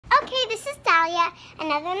Okay, this is Dahlia,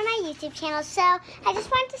 another one of my YouTube channels. So I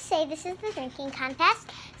just wanted to say this is the drinking contest.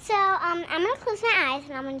 So I'm going to close my eyes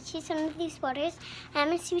and I'm going to choose one of these waters and I'm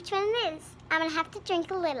going to see which one it is. I'm going to have to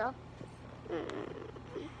drink a little.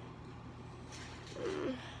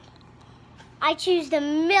 I choose the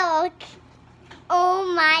milk.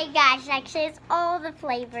 Oh my gosh, actually it's all the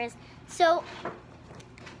flavors. So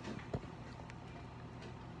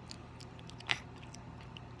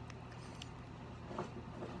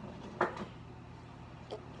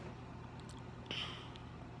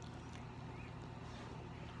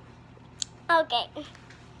okay.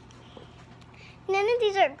 None of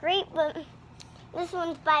these are great, but this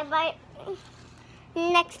one's bye-bye.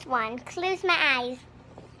 Next one, close my eyes.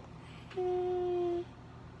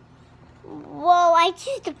 Whoa, I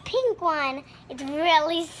choose the pink one. It's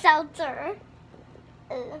really seltzer.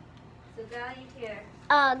 So Dahlia's here.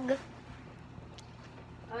 Ugh.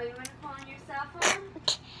 Oh, you want to call on your cell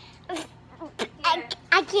phone?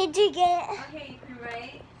 I can't drink it. Okay, you can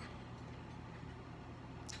write.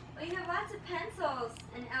 Oh, you have lots of pencils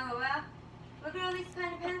and LOL. Look at all these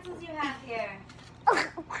kind of pencils you have here.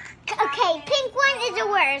 Okay, pink one is the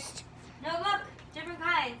worst. No, look, different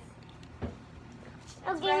kinds.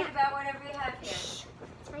 Let's Okay. write about whatever you have here.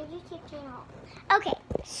 It's my YouTube channel. Okay,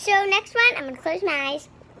 so next one, I'm going to close my eyes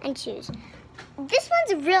and choose. This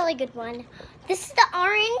one's a really good one. This is the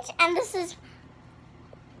orange, and this is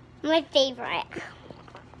my favorite.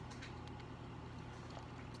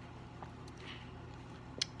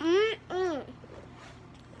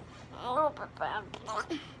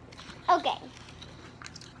 Okay.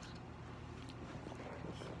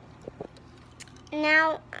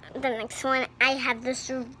 Now, the next one, I have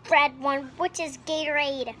this red one, which is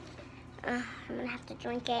Gatorade. I'm going to have to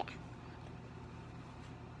drink it.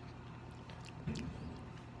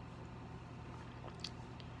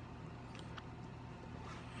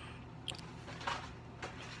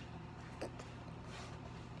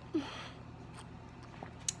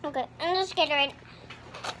 Okay, and this Gatorade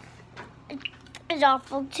is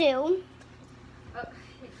awful too. Oh,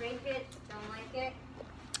 you drink it, don't like it.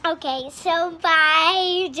 Okay, so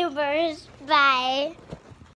bye, YouTubers. Bye.